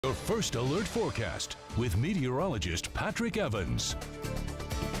Your first alert forecast with meteorologist Patrick Evans.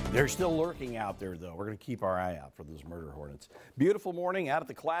 They're still lurking out there, though. We're going to keep our eye out for those murder hornets. Beautiful morning out at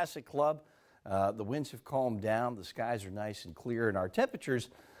the Classic Club. The winds have calmed down. The skies are nice and clear, and our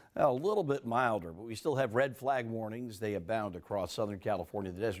temperatures a little bit milder, but we still have red flag warnings. They abound across Southern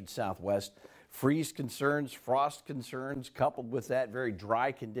California, the desert Southwest. Freeze concerns, frost concerns, coupled with that, very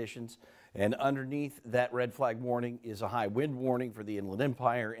dry conditions. And underneath that red flag warning is a high wind warning for the Inland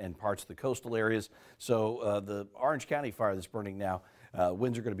Empire and parts of the coastal areas. So the Orange County fire that's burning now,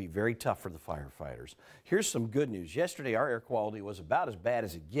 winds are going to be very tough for the firefighters. Here's some good news. Yesterday, our air quality was about as bad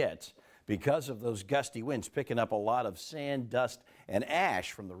as it gets because of those gusty winds picking up a lot of sand, dust, and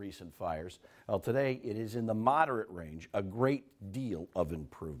ash from the recent fires. Well, today, it is in the moderate range, a great deal of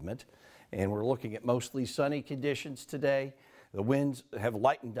improvement. And we're looking at mostly sunny conditions today. The winds have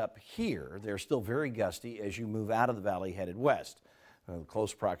lightened up here. They're still very gusty as you move out of the valley headed west.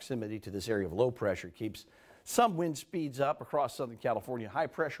 Close proximity to this area of low pressure keeps some wind speeds up across Southern California. High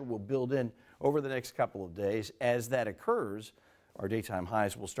pressure will build in over the next couple of days. As that occurs, our daytime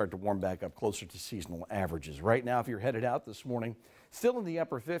highs will start to warm back up closer to seasonal averages. Right now, if you're headed out this morning, still in the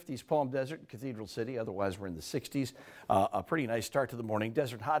upper 50s, Palm Desert, Cathedral City. Otherwise, we're in the 60s. A pretty nice start to the morning.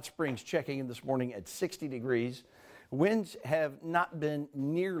 Desert Hot Springs checking in this morning at 60 degrees. Winds have not been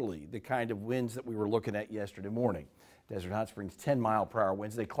nearly the kind of winds that we were looking at yesterday morning. Desert Hot Springs 10-mile-per-hour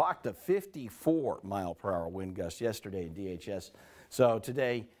winds. They clocked a 54-mile-per-hour wind gust yesterday in DHS. So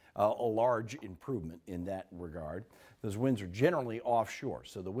today, a large improvement in that regard. Those winds are generally offshore.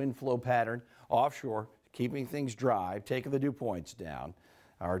 So the wind flow pattern offshore, keeping things dry, taking the dew points down.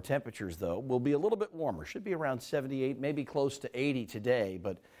 Our temperatures, though, will be a little bit warmer. Should be around 78, maybe close to 80 today,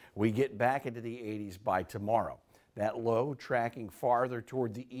 but we get back into the 80s by tomorrow. That low tracking farther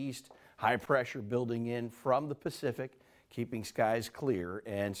toward the east, high pressure building in from the Pacific, keeping skies clear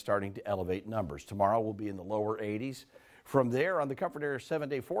and starting to elevate numbers. Tomorrow will be in the lower 80s. From there, on the Comfort Air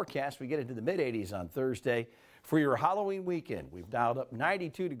 7-day forecast, we get into the mid-80s on Thursday. For your Halloween weekend, we've dialed up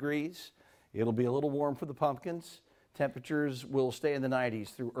 92 degrees. It'll be a little warm for the pumpkins. Temperatures will stay in the 90s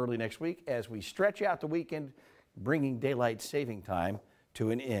through early next week as we stretch out the weekend, bringing daylight saving time to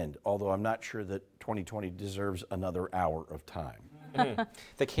an end, although I'm not sure that 2020 deserves another hour of time.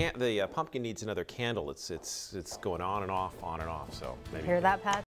 The pumpkin needs another candle. It's going on and off, so maybe. Hear that, Pat?